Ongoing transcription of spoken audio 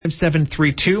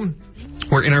5732.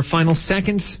 We're in our final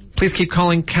seconds. Please keep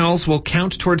calling. Calls will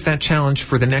count towards that challenge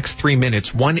for the next 3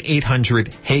 minutes.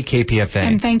 1-800-HEY-KPFA.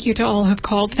 And thank you to all who've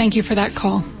called. Thank you for that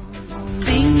call.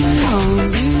 Bing,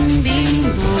 bong, bing, bing,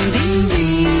 bong, bing,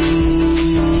 bing.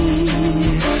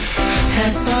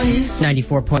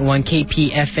 94.1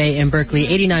 KPFA in Berkeley,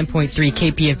 89.3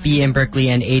 KPFB in Berkeley,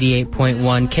 and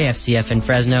 88.1 KFCF in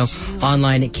Fresno.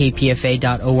 Online at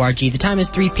kpfa.org. The time is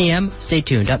 3 p.m. Stay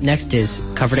tuned. Up next is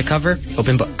Cover to Cover,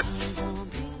 Open Book.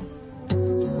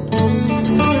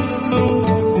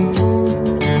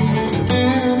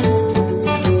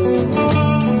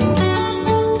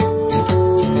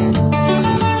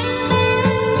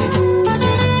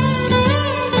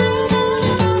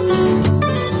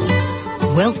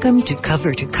 Welcome to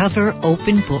Cover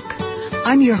Open Book.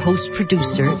 I'm your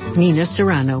host-producer, Nina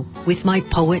Serrano, with my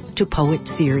Poet to Poet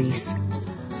series.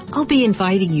 I'll be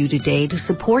inviting you today to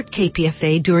support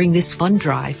KPFA during this fund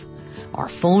drive. Our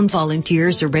phone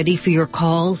volunteers are ready for your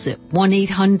calls at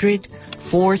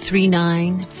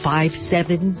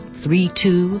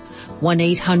 1-800-439-5732,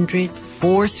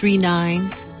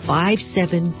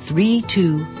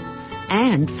 1-800-439-5732,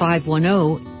 and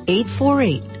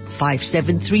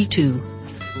 510-848-5732.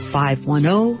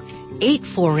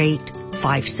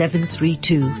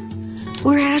 510-848-5732.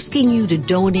 We're asking you to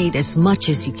donate as much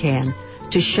as you can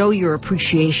to show your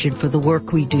appreciation for the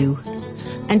work we do.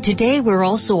 And today we're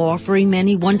also offering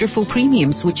many wonderful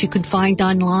premiums which you can find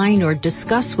online or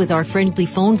discuss with our friendly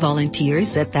phone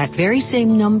volunteers at that very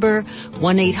same number,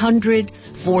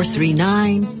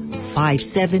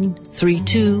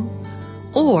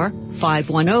 1-800-439-5732 or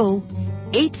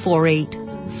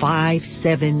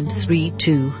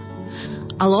 510-848-5732.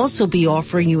 I'll also be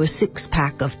offering you a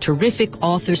 6-pack of terrific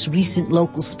authors' recent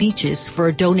local speeches for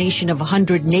a donation of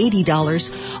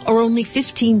 $180 or only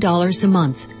 $15 a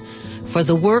month for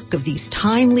the work of these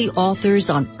timely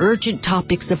authors on urgent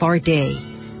topics of our day.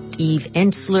 Eve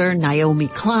Ensler, Naomi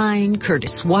Klein,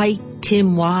 Curtis White,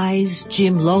 Tim Wise,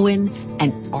 Jim Lowen,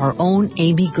 and our own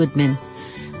Amy Goodman.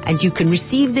 And you can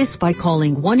receive this by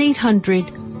calling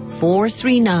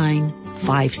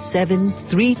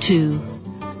 1-800-439-5732.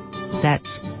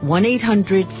 That's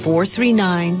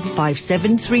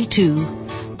 1-800-439-5732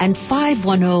 and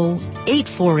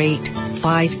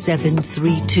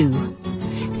 510-848-5732.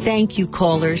 Thank you,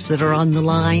 callers that are on the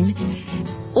line.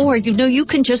 Or, you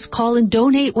can just call and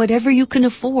donate whatever you can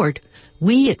afford.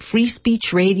 We at Free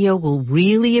Speech Radio will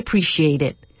really appreciate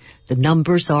it. The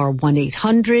numbers are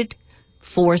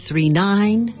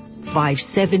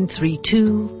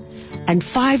 1-800-439-5732 and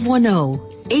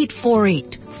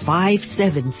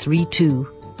 510-848-5732.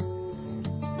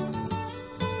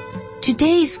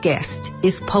 Today's guest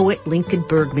is poet Lincoln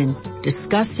Bergman,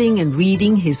 discussing and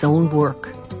reading his own work.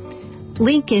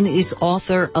 Lincoln is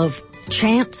author of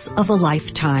Chance of a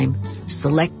Lifetime,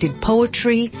 Selected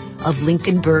Poetry of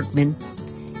Lincoln Bergman.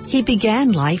 He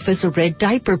began life as a red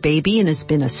diaper baby and has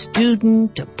been a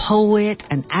student, a poet,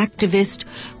 an activist,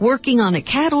 working on a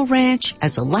cattle ranch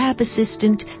as a lab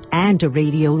assistant and a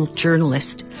radio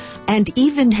journalist, and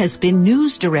even has been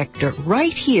news director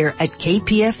right here at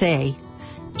KPFA,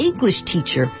 English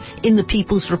teacher in the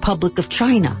People's Republic of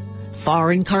China,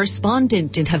 foreign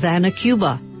correspondent in Havana,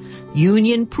 Cuba,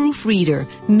 union proofreader,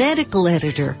 medical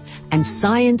editor, and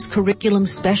science curriculum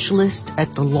specialist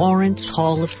at the Lawrence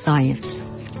Hall of Science.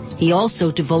 He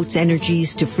also devotes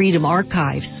energies to Freedom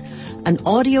Archives, an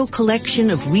audio collection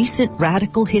of recent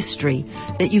radical history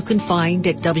that you can find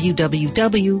at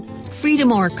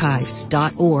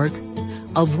www.freedomarchives.org,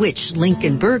 of which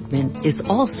Lincoln Bergman is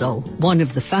also one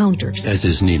of the founders. As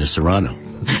is Nina Serrano.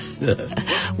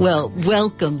 Well,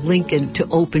 welcome, Lincoln, to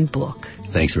Open Book.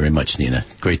 Thanks very much, Nina.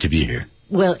 Great to be here.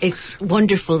 Well, it's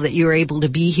wonderful that you're able to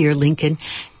be here, Lincoln.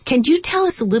 Can you tell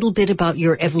us a little bit about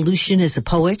your evolution as a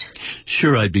poet?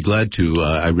 Sure, I'd be glad to.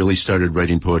 I really started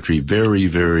writing poetry very,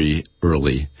 very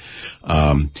early.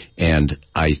 And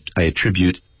I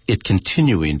attribute it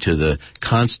continuing to the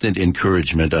constant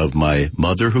encouragement of my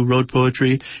mother, who wrote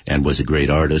poetry and was a great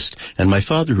artist, and my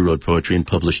father, who wrote poetry and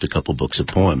published a couple books of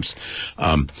poems.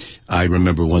 I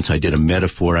remember once I did a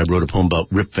metaphor. I wrote a poem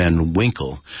about Rip Van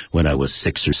Winkle when I was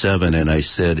 6 or 7, and I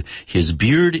said, his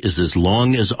beard is as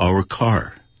long as our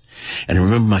car. And I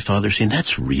remember my father saying,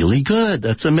 that's really good.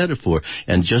 That's a metaphor.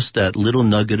 And just that little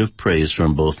nugget of praise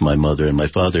from both my mother and my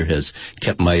father has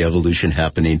kept my evolution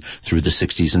happening through the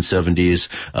 60s and 70s.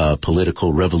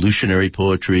 Political revolutionary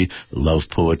poetry, love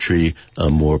poetry,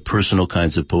 more personal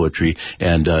kinds of poetry,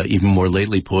 and even more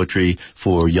lately poetry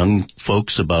for young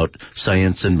folks about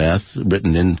science and math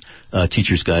written in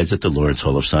teacher's guides at the Lawrence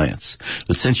Hall of Science.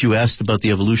 But since you asked about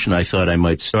the evolution, I thought I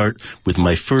might start with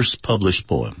my first published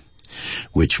poem,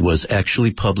 which was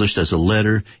actually published as a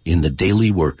letter in the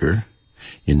Daily Worker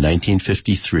in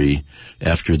 1953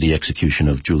 after the execution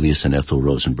of Julius and Ethel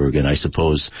Rosenberg. And I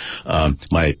suppose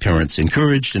my parents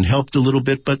encouraged and helped a little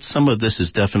bit, but some of this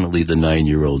is definitely the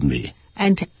 9-year-old me.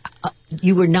 And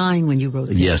you were 9 when you wrote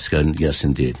it? Yes,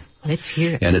 indeed. Let's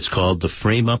hear it. And it's called The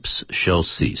Frame-Ups Shall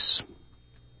Cease.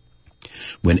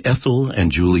 When Ethel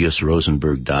and Julius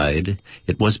Rosenberg died,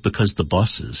 it was because the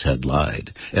bosses had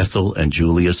lied. Ethel and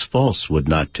Julius false would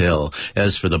not tell.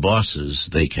 As for the bosses,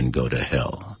 they can go to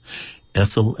hell.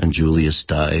 Ethel and Julius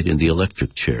died in the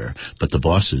electric chair, but the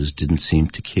bosses didn't seem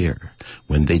to care.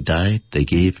 When they died, they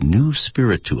gave new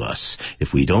spirit to us.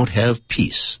 If we don't have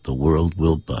peace, the world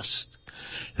will bust.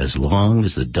 As long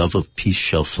as the dove of peace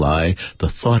shall fly, the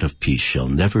thought of peace shall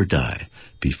never die.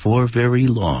 Before very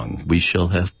long, we shall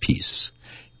have peace.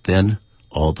 Then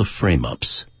all the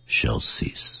frame-ups shall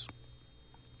cease.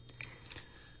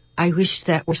 I wish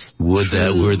that was Would true.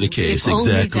 that were the case. If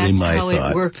Exactly only my that's how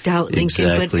thought. it worked out, Lincoln.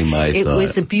 Exactly but my it thought.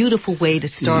 was a beautiful way to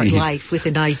start life with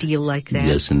an ideal like that.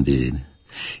 Yes, indeed.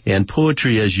 And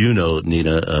poetry, as you know,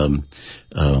 Nina,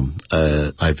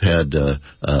 I've had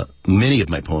many of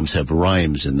my poems have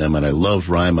rhymes in them, and I love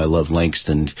rhyme. I love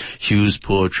Langston Hughes'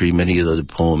 poetry, many of the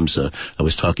poems. I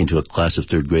was talking to a class of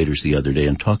third graders the other day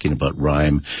and talking about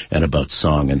rhyme and about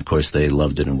song, and of course they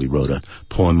loved it, and we wrote a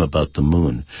poem about the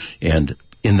moon. And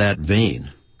in that vein,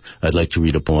 I'd like to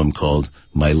read a poem called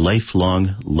My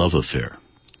Lifelong Love Affair.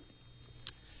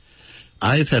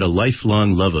 I've had a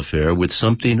lifelong love affair with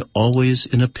something always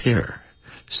in a pair,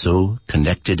 so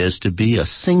connected as to be a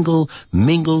single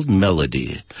mingled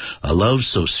melody. A love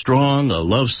so strong, a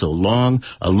love so long,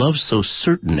 a love so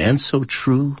certain and so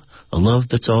true, a love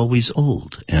that's always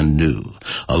old and new.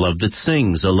 A love that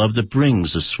sings, a love that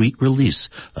brings a sweet release,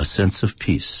 a sense of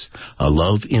peace. A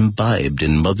love imbibed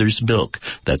in mother's milk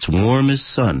that's warm as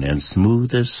sun and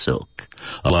smooth as silk.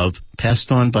 A love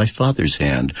passed on by father's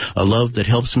hand, a love that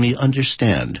helps me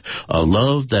understand. A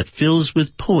love that fills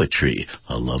with poetry,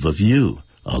 a love of you,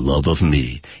 a love of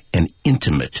me. An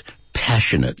intimate,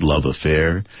 passionate love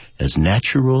affair, as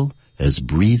natural as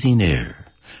breathing air.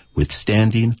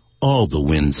 Withstanding all the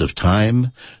winds of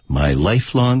time, my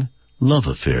lifelong love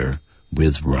affair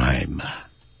with rhyme.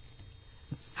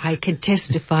 I can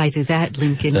testify to that,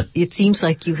 Lincoln. It seems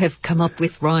like you have come up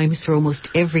with rhymes for almost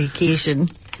every occasion.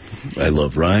 I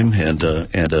love rhyme, and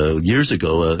years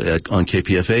ago on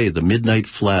KPFA, the Midnight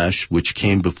Flash, which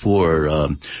came before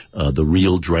The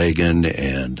Real Dragon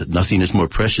and Nothing is More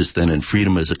Precious Than and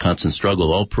Freedom is a Constant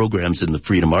Struggle, all programs in the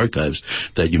Freedom Archives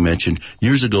that you mentioned.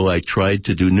 Years ago, I tried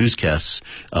to do newscasts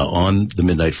on the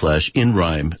Midnight Flash in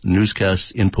rhyme,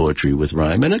 newscasts in poetry with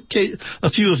rhyme, and a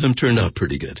few of them turned out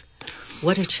pretty good.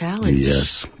 What a challenge.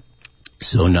 Yes.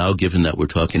 So now, given that we're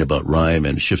talking about rhyme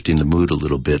and shifting the mood a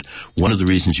little bit, one of the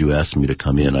reasons you asked me to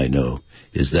come in, I know,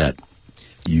 is that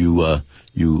you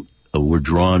were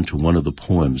drawn to one of the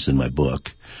poems in my book.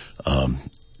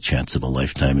 Chance of a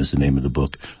Lifetime is the name of the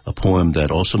book. A poem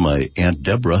that also my Aunt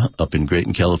Deborah up in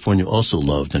Grayton, California also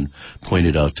loved and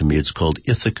pointed out to me. It's called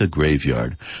Ithaca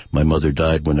Graveyard. My mother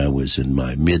died when I was in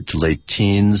my mid to late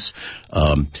teens,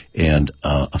 and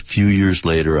a few years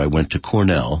later I went to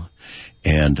Cornell,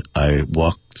 and I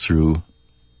walked through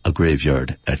a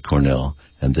graveyard at Cornell,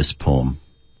 and this poem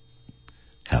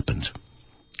happened.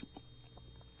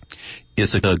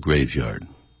 Ithaca Graveyard.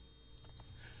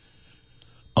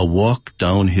 A walk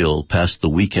downhill past the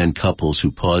weekend couples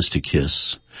who pause to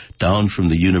kiss, down from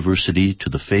the university to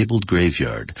the fabled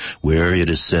graveyard, where it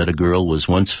is said a girl was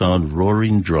once found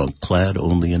roaring drunk, clad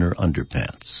only in her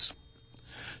underpants.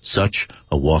 Such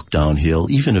a walk downhill,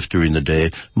 even if during the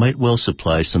day, might well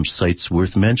supply some sights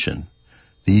worth mention.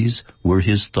 These were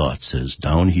his thoughts as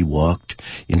down he walked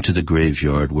into the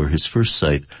graveyard where his first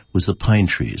sight was the pine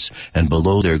trees, and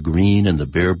below their green and the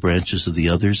bare branches of the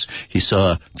others, he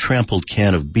saw a trampled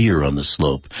can of beer on the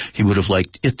slope. He would have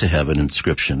liked it to have an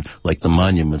inscription, like the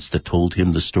monuments that told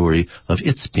him the story of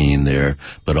its being there,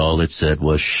 but all it said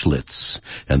was Schlitz,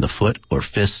 and the foot or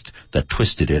fist that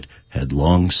twisted it had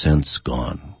long since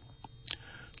gone.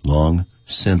 Long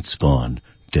since gone,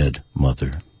 dead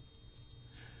mother.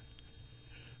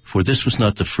 For this was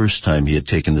not the first time he had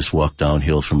taken this walk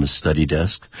downhill from his study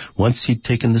desk. Once he'd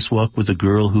taken this walk with a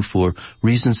girl who, for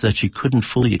reasons that she couldn't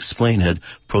fully explain, had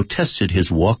protested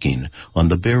his walking on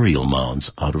the burial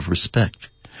mounds out of respect.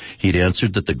 He'd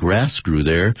answered that the grass grew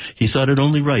there. He thought it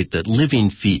only right that living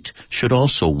feet should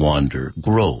also wander,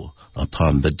 grow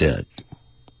upon the dead.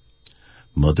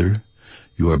 Mother,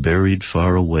 you are buried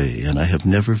far away, and I have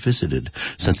never visited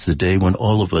since the day when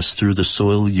all of us through the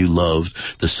soil you loved,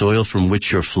 the soil from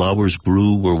which your flowers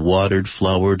grew, were watered,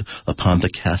 flowered upon the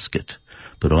casket.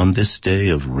 But on this day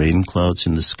of rain clouds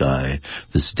in the sky,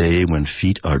 this day when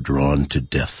feet are drawn to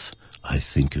death, I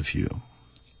think of you.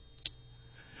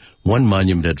 One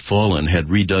monument had fallen, had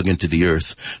redug into the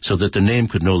earth, so that the name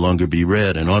could no longer be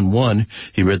read, and on one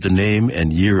he read the name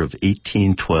and year of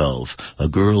 1812, a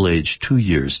girl aged 2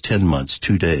 years, 10 months,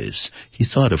 2 days. He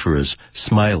thought of her as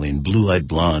smiling, blue-eyed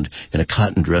blonde, in a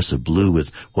cotton dress of blue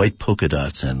with white polka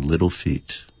dots and little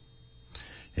feet.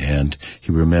 And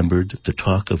he remembered the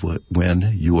talk of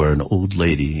when you are an old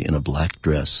lady in a black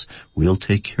dress, we'll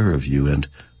take care of you, and,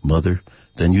 Mother,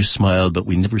 then you smiled, but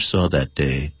we never saw that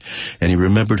day. And he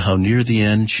remembered how near the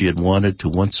end she had wanted to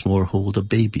once more hold a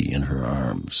baby in her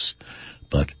arms.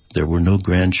 But there were no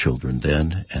grandchildren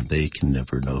then, and they can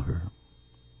never know her.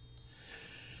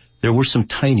 There were some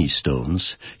tiny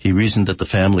stones. He reasoned that the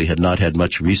family had not had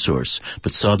much resource,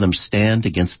 but saw them stand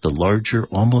against the larger,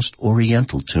 almost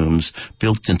oriental tombs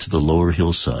built into the lower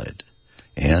hillside.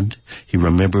 And he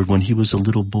remembered when he was a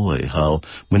little boy how,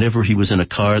 whenever he was in a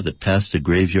car that passed a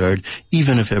graveyard,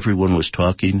 even if everyone was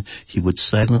talking, he would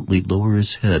silently lower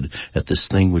his head at this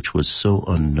thing which was so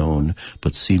unknown,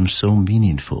 but seemed so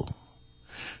meaningful.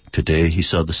 Today he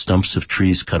saw the stumps of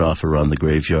trees cut off around the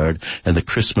graveyard, and the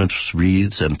Christmas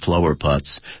wreaths and flower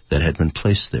pots that had been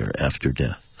placed there after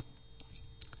death.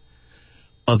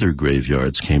 Other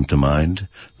graveyards came to mind,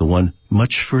 the one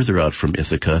much further out from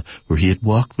Ithaca, where he had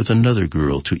walked with another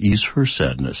girl to ease her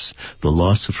sadness, the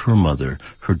loss of her mother,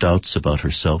 her doubts about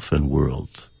herself and world.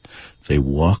 They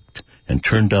walked and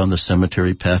turned down the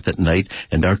cemetery path at night,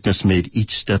 and darkness made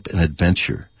each step an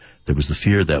adventure. There was the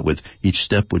fear that with each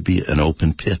step would be an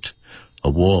open pit, a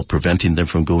wall preventing them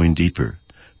from going deeper.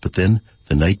 But then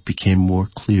the night became more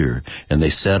clear, and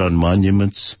they sat on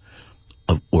monuments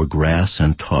or grass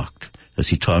and talked, as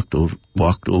he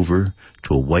walked over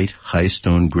to a white high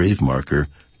stone grave marker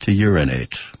to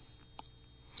urinate.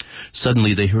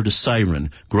 Suddenly they heard a siren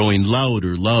growing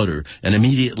louder, and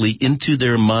immediately into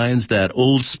their minds that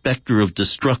old specter of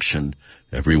destruction,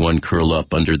 everyone curl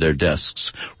up under their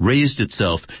desks, raised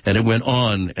itself, and it went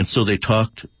on, and so they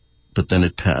talked, but then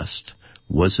it passed.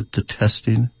 Was it the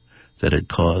testing that had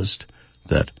caused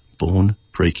that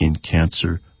bone-breaking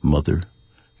cancer, Mother,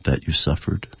 that you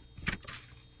suffered?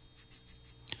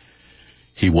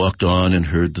 He walked on and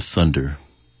heard the thunder.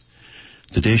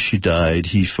 The day she died,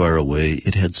 he far away,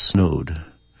 it had snowed.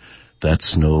 That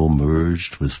snow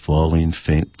merged with falling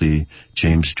faintly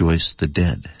James Joyce the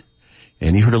Dead.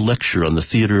 And he heard a lecture on the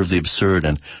theater of the absurd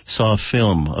and saw a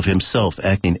film of himself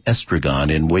acting Estragon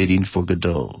in Waiting for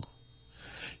Godot.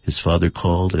 His father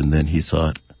called, and then he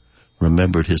thought,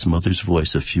 remembered his mother's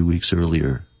voice a few weeks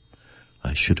earlier.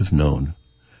 I should have known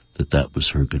that was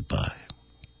her goodbye.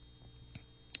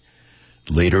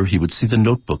 Later, he would see the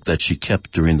notebook that she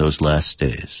kept during those last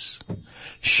days.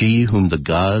 She whom the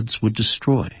gods would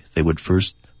destroy, they would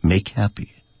first make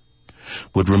happy.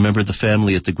 Would remember the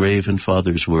family at the grave and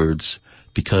father's words,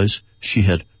 because she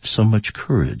had so much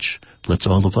courage, let's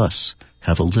all of us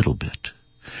have a little bit.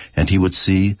 And he would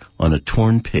see on a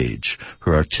torn page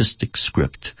her artistic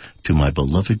script, to my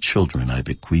beloved children I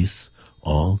bequeath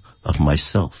all of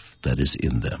myself that is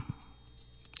in them.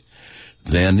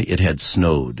 Then it had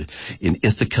snowed. In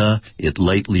Ithaca it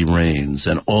lightly rains,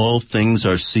 and all things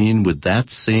are seen with that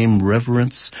same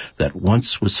reverence that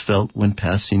once was felt when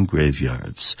passing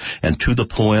graveyards. And to the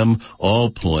poem, all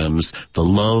poems, the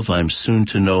love I'm soon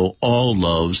to know, all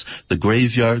loves, the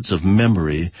graveyards of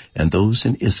memory, and those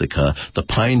in Ithaca, the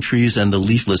pine trees and the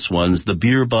leafless ones, the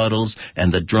beer bottles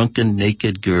and the drunken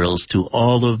naked girls, to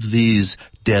all of these,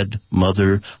 dead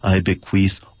Mother, I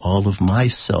bequeath all of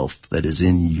myself that is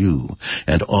in you,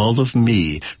 and all of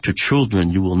me to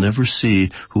children you will never see,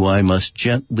 who I must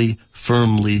gently,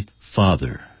 firmly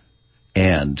father,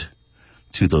 and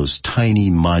to those tiny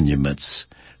monuments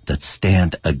that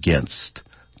stand against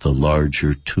the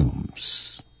larger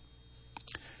tombs.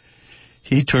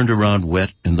 He turned around wet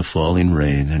in the falling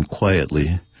rain and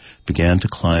quietly began to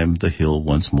climb the hill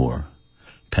once more,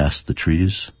 past the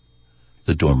trees,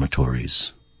 the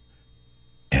dormitories,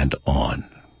 and on.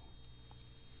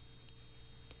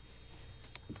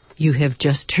 You have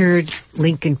just heard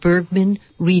Lincoln Bergman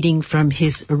reading from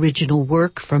his original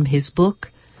work, from his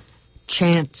book,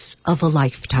 Chance of a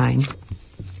Lifetime.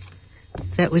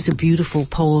 That was a beautiful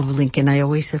poem, Lincoln. I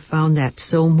always have found that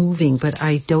so moving, but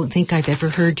I don't think I've ever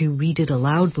heard you read it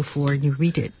aloud before, and you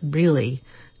read it really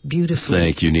beautifully.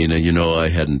 Thank you, Nina. You know, I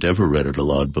hadn't ever read it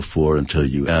aloud before until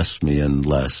you asked me, and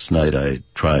last night I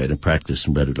tried and practiced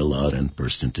and read it aloud and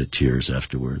burst into tears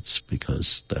afterwards,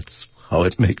 because that's how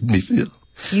it made me feel.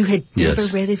 You had never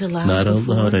read it aloud Not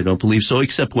before? aloud, I don't believe so,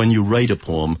 except when you write a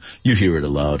poem, you hear it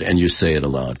aloud and you say it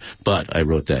aloud. But I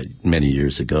wrote that many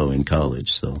years ago in college,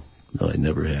 so no, I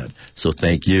never had. So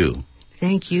thank you.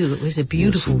 Thank you. It was a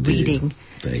beautiful reading.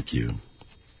 Thank you.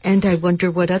 And I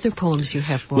wonder what other poems you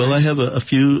have for us. Well, I have a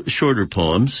few shorter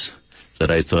poems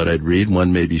that I thought I'd read.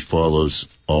 One maybe follows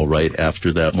all right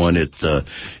after that one.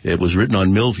 It was written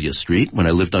on Milvia Street, when I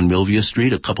lived on Milvia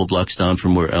Street, a couple blocks down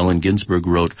from where Allen Ginsberg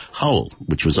wrote Howl,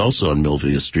 which was also on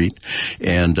Milvia Street.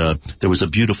 And there was a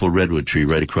beautiful redwood tree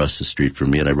right across the street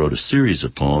from me, and I wrote a series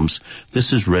of poems.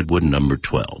 This is Redwood number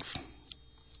 12.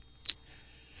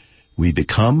 We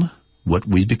become what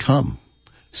we become,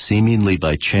 seemingly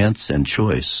by chance and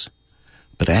choice,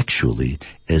 but actually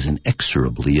as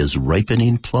inexorably as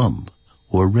ripening plum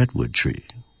or redwood tree.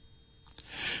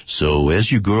 So as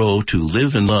you grow to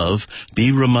live and love,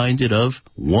 be reminded of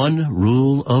one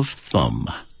rule of thumb.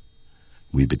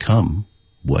 We become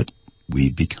what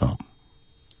we become.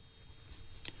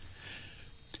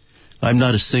 I'm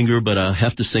not a singer, but I'll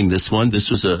have to sing this one. This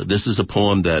is a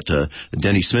poem that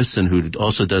Denny Smithson, who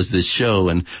also does this show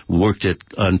and worked at,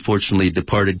 unfortunately,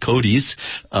 departed Cody's,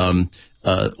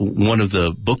 one of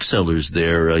the booksellers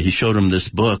there, he showed him this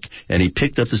book, and he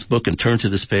picked up this book and turned to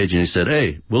this page, and he said,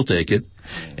 "Hey, we'll take it."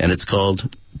 And it's called,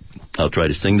 I'll try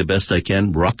to sing the best I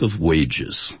can, Rock of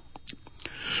Wages.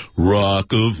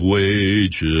 Rock of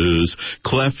wages,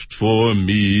 cleft for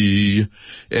me,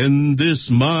 in this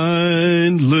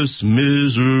mindless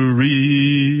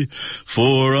misery,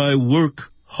 for I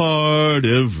work hard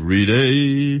every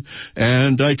day,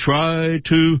 and I try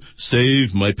to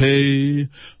save my pay,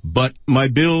 but my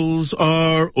bills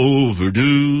are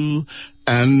overdue,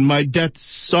 and my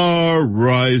debts are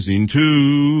rising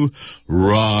too.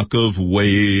 Rock of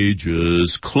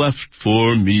wages, cleft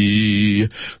for me,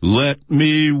 let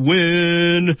me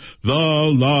win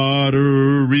the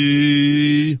lottery.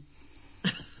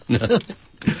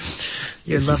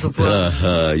 Your love of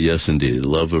rhyme. Yes, indeed,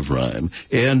 love of rhyme.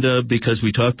 And because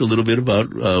we talked a little bit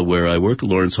about where I work,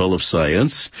 Lawrence Hall of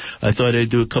Science, I thought I'd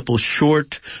do a couple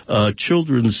short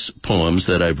children's poems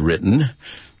that I've written.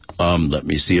 Let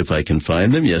me see if I can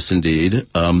find them. Yes, indeed.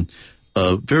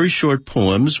 Very short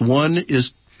poems. One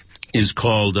is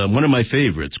called, one of my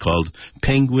favorites, called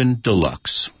Penguin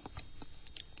Deluxe.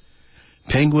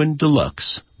 Penguin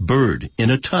Deluxe, bird in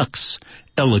a tux,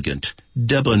 elegant,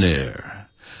 debonair.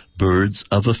 Birds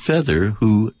of a feather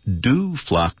who do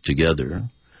flock together,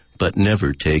 but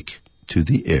never take to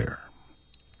the air.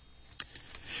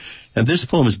 And this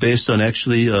poem is based on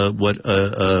actually what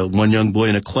one young boy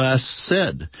in a class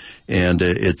said, and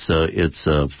it's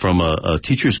from a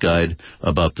teacher's guide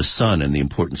about the sun and the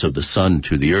importance of the sun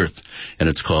to the earth, and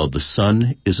it's called "The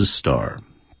Sun is a Star."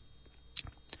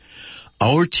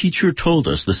 Our teacher told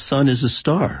us the sun is a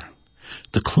star,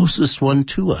 the closest one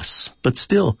to us, but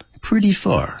still pretty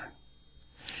far.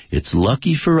 It's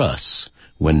lucky for us,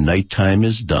 when nighttime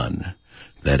is done,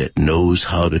 that it knows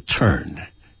how to turn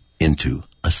into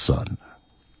a sun.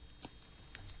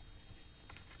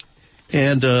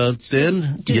 And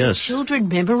then, Do yes. the children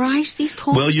memorize these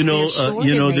poems? Well,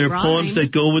 they're poems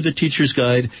that go with the teacher's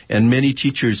guide, and many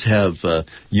teachers have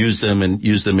used them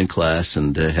in class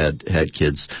and had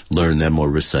kids learn them or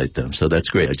recite them. So that's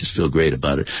great. I just feel great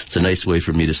about it. It's a nice way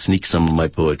for me to sneak some of my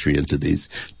poetry into these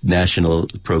national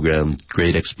program,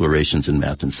 Great Explorations in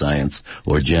Math and Science,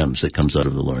 or GEMS, that comes out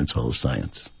of the Lawrence Hall of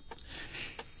Science.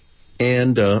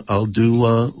 And I'll do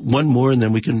one more, and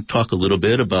then we can talk a little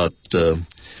bit about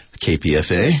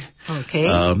KPFA. Okay.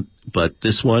 But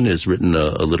this one is written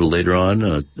a little later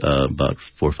on, about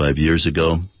 4 or 5 years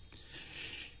ago.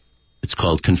 It's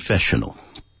called Confessional.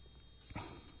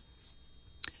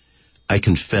 I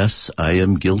confess I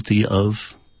am guilty of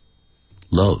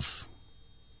love.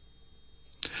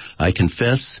 I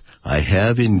confess I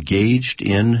have engaged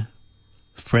in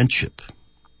friendship.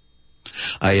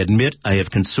 I admit I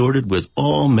have consorted with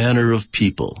all manner of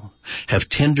people, have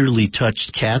tenderly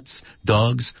touched cats,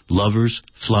 dogs, lovers,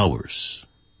 flowers,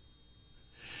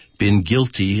 been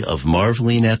guilty of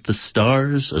marveling at the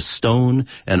stars, a stone,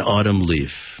 an autumn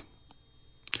leaf.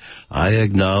 I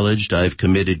acknowledged I've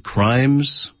committed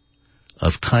crimes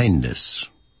of kindness.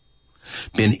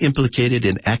 been implicated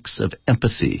in acts of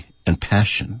empathy and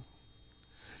passion,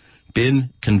 been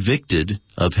convicted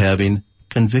of having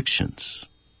convictions,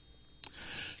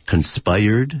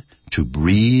 conspired to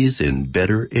breathe in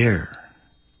better air,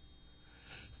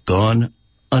 gone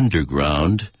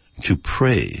underground to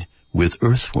prey with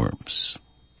earthworms,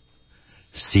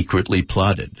 secretly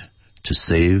plotted to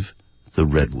save the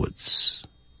redwoods,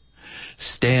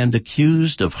 stand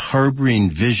accused of harboring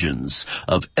visions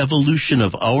of evolution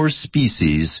of our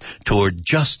species toward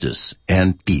justice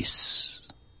and peace.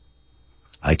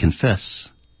 I confess,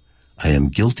 I am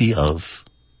guilty of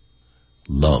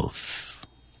love.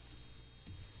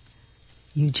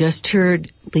 You just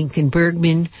heard Lincoln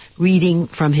Bergman reading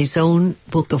from his own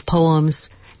book of poems,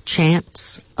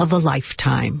 Chants of a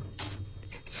Lifetime.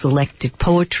 Selected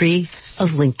poetry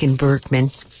of Lincoln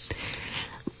Bergman.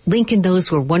 Lincoln,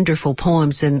 those were wonderful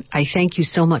poems, and I thank you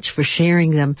so much for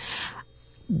sharing them.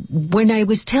 When I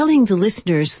was telling the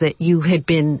listeners that you had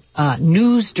been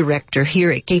news director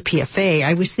here at KPFA,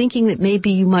 I was thinking that maybe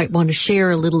you might want to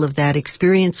share a little of that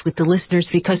experience with the listeners,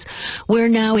 because we're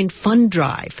now in fund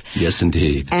drive. Yes,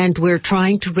 indeed. And we're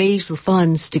trying to raise the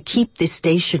funds to keep this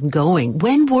station going.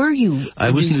 When were you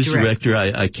I was news director.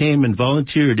 I came and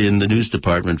volunteered in the news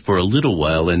department for a little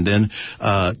while, and then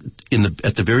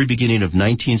at the very beginning of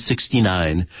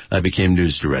 1969, I became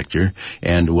news director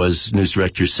and was news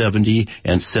director 70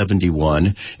 and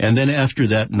 71, and then after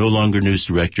that, no longer news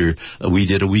director. We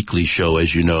did a weekly show,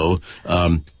 as you know,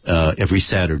 every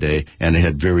Saturday, and it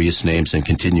had various names and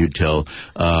continued till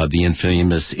the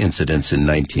infamous incidents in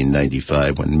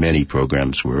 1995 when many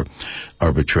programs were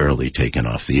arbitrarily taken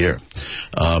off the air.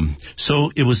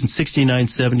 So it was in 69,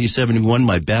 70, 71,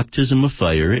 my baptism of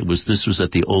fire. This was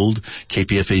at the old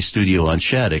KPFA studio on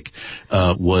Shattuck,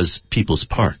 was People's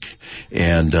Park,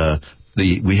 and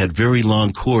we had very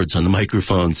long cords on the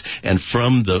microphones, and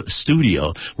from the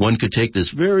studio, one could take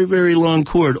this very, very long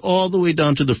cord all the way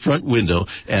down to the front window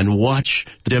and watch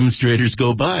the demonstrators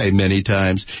go by many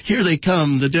times. Here they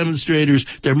come, the demonstrators.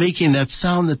 They're making that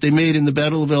sound that they made in the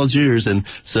Battle of Algiers. And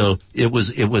so it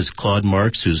was Claude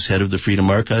Marks, who's head of the Freedom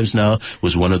Archives now,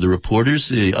 was one of the reporters.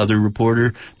 The other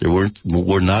reporter,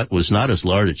 was not as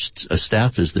large a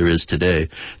staff as there is today.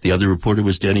 The other reporter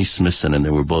was Denny Smithson, and they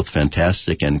were both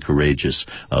fantastic and courageous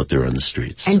out there on the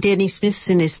streets. And Denny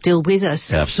Smithson is still with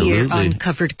us. Absolutely. Here on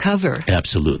Cover to Cover.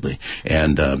 Absolutely.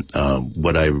 And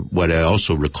what I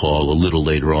also recall a little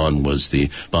later on was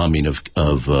the bombing of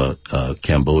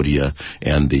Cambodia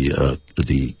and the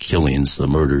killings, the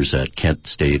murders at Kent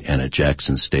State and at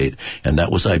Jackson State. And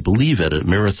that was, I believe, at a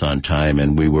marathon time,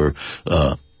 and we were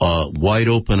wide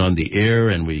open on the air,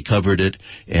 and we covered it,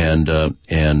 and a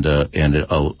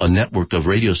network of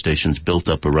radio stations built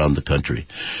up around the country.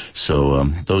 So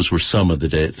those were some of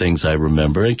the things I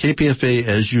remember. And KPFA,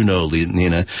 as you know,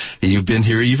 Nina, you've been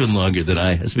here even longer than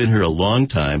I. Has been here a long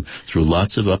time, through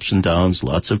lots of ups and downs,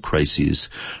 lots of crises,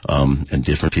 and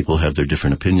different people have their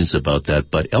different opinions about that.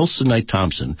 But Elsa Knight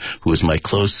Thompson, who is my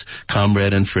close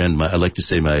comrade and friend, I like to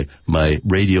say my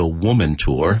radio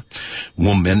womentor,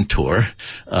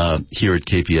 here at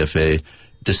KPFA,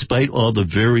 despite all the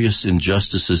various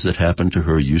injustices that happened to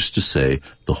her, used to say,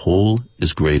 the whole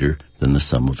is greater than the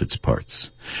sum of its parts.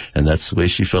 And that's the way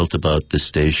she felt about this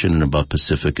station and about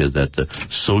Pacifica, that the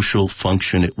social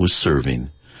function it was serving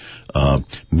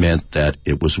meant that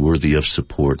it was worthy of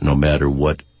support no matter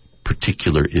what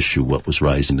particular issue, what was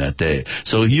rising that day.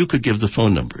 So you could give the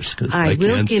phone numbers. I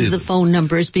will give the phone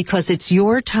numbers, because it's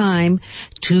your time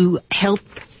to help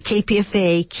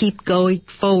KPFA keep going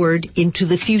forward into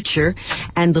the future.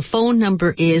 And the phone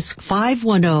number is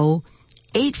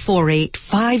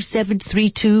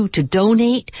 510-848-5732 to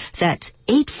donate. That's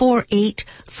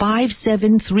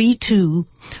 848-5732.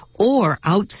 Or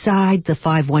outside the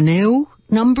 510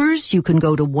 numbers, you can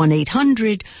go to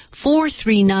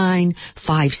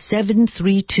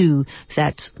 1-800-439-5732.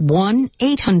 That's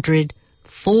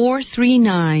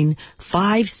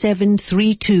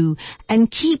 1-800-439-5732,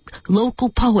 and keep local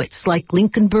poets like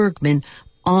Lincoln Bergman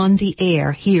on the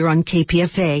air here on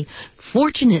KPFA.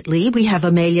 Fortunately, we have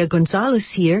Amelia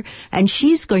Gonzalez here, and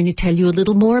she's going to tell you a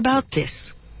little more about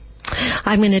this.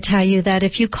 I'm going to tell you that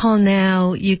if you call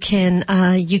now, you can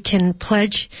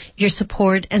pledge your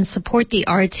support and support the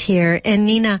arts here. And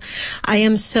Nina, I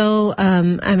am so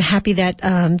I'm happy that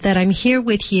I'm here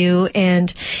with you,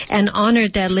 and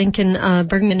honored that Lincoln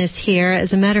Bergman is here.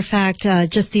 As a matter of fact,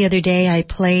 just the other day I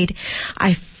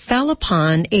fell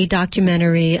upon a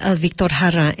documentary of Victor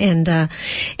Jara,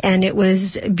 and it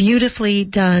was beautifully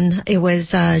done. It was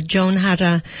Joan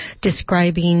Jara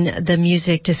describing the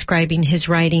music, describing his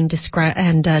writing,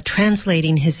 and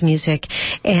translating his music.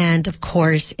 And, of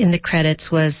course, in the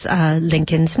credits was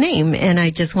Lincoln's name. And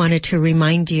I just wanted to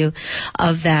remind you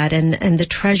of that and the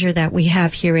treasure that we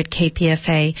have here at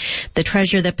KPFA, the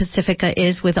treasure that Pacifica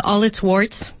is with all its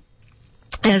warts,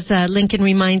 as Lincoln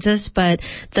reminds us, but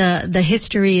the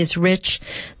history is rich.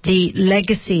 The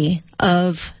legacy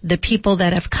of the people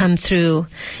that have come through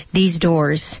these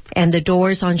doors and the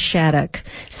doors on Shattuck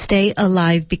stay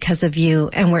alive because of you,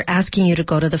 and we're asking you to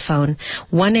go to the phone.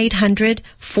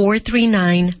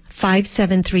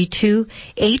 1-800-439-5732,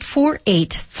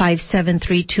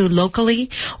 848-5732 locally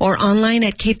or online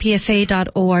at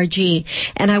kpfa.org.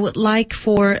 And I would like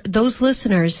for those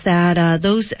listeners that,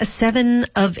 those 7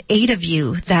 of 8 of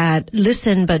you that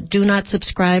listen but do not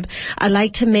subscribe, I'd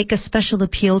like to make a special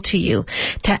appeal to you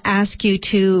to ask you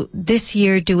to this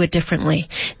year do it differently.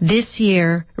 This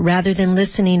year, rather than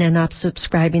listening and not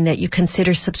subscribing, that you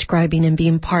consider subscribing and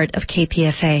being part of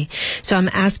KPFA. So I'm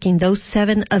asking those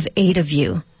 7 of 8 of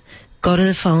you, go to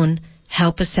the phone,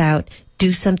 help us out,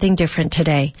 do something different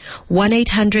today.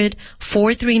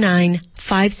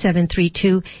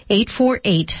 1-800-439-5732,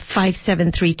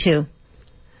 848-5732.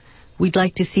 We'd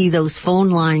like to see those phone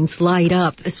lines light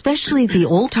up, especially the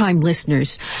old-time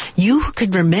listeners. You who can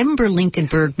remember Lincoln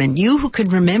Bergman, you who can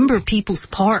remember People's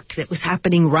Park that was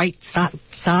happening right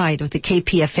side of the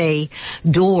KPFA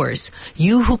doors,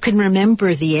 you who can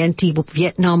remember the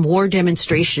anti-Vietnam War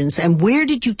demonstrations, and where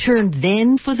did you turn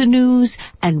then for the news,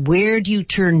 and where do you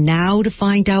turn now to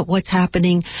find out what's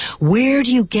happening? Where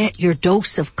do you get your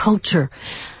dose of culture?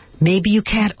 Maybe you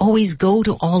can't always go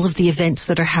to all of the events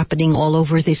that are happening all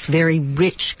over this very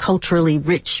rich, culturally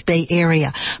rich Bay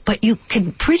Area, but you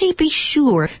can pretty be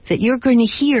sure that you're going to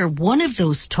hear one of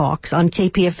those talks on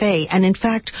KPFA. And in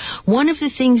fact, one of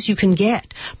the things you can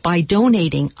get by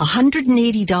donating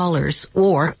 $180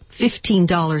 or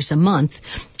 $15 a month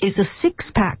is a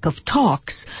 6-pack of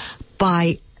talks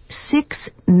by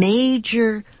 6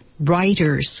 major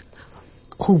writers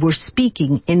who were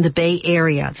speaking in the Bay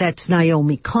Area. That's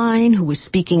Naomi Klein, who was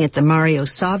speaking at the Mario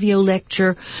Savio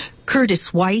lecture, Curtis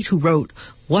White, who wrote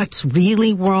What's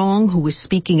Really Wrong, who was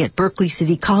speaking at Berkeley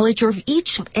City College, or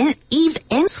Eve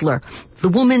Ensler,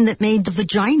 the woman that made the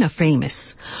vagina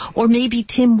famous, or maybe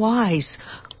Tim Wise,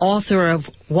 author of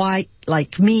Why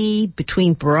Like Me,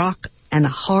 Between Barack and a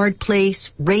Hard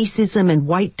Place, Racism and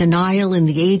White Denial in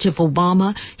the Age of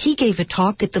Obama. He gave a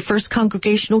talk at the First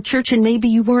Congregational Church, and maybe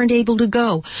you weren't able to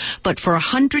go. But for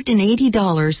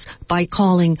 $180 by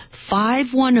calling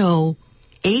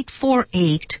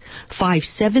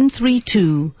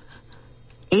 510-848-5732,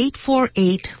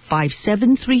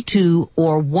 848-5732,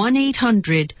 or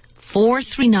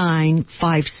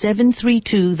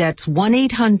 1-800-439-5732. That's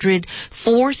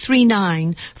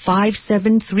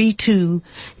 1-800-439-5732.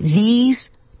 These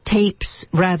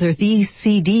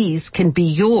CDs can be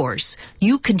yours.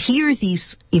 You can hear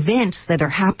these events that are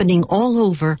happening all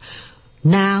over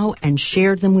now and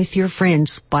share them with your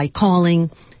friends by calling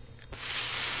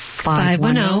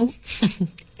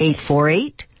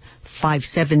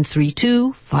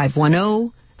 510-848-5732,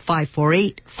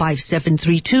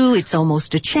 510-548-5732. It's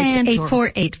almost a chant.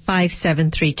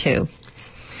 848-5732.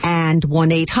 And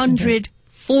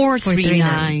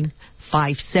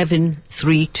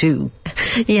 1-800-439-5732.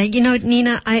 Yeah, you know,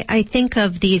 Nina, I think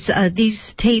of these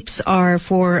tapes are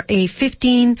for a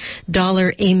 $15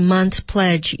 a month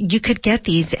pledge. You could get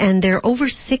these, and they're over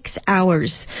 6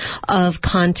 hours of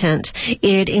content.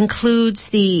 It includes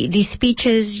the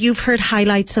speeches. You've heard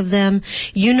highlights of them.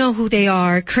 You know who they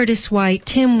are: Curtis White,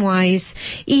 Tim Wise,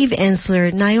 Eve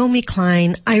Ensler, Naomi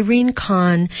Klein, Irene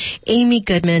Kahn, Amy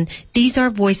Goodman. These are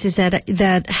voices that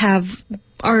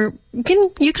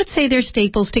you could say they're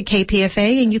staples to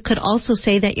KPFA, and you could also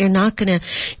say that you're not going to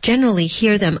generally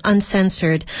hear them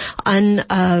uncensored,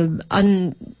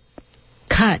 uncut,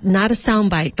 not a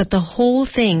soundbite, but the whole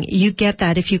thing. You get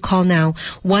that if you call now,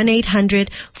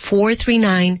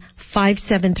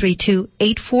 1-800-439-5732,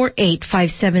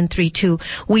 848-5732.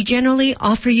 We generally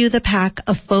offer you the pack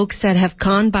of folks that have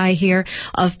gone by here,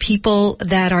 of people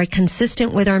that are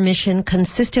consistent with our mission,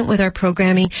 consistent with our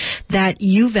programming, that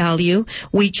you value.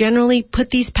 We generally put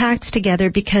these packs together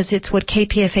because it's what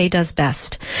KPFA does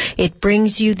best. It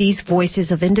brings you these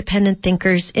voices of independent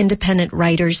thinkers, independent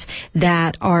writers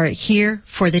that are here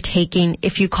for the taking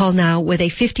if you call now with a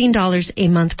 $15 a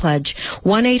month pledge.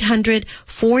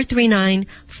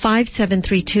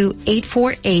 1-800-439-5732,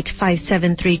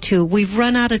 848-5732. We've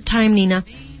run out of time, Nina.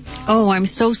 Oh, I'm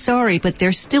so sorry, but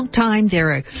there's still time.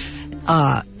 There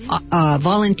are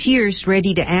volunteers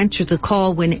ready to answer the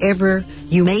call whenever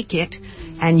you make it,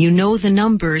 and you know the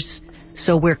numbers,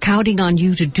 so we're counting on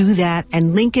you to do that.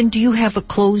 And Lincoln, do you have a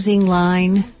closing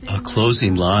line? A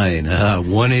closing line,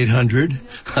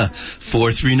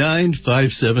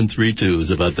 1-800-439-5732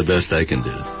 is about the best I can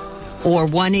do. Or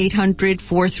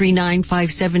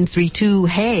 1-800-439-5732,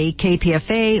 hey,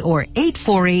 KPFA, or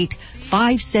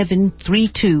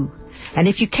 848-5732. And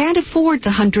if you can't afford the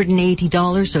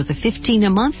 $180 or the $15 a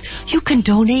month, you can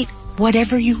donate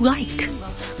whatever you like.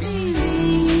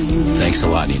 Thanks a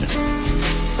lot, Nina.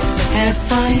 É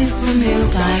só isso, meu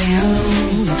baião,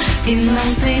 e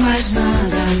não tem mais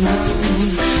nada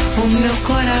não. O meu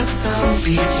coração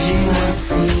pediu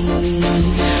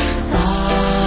assim.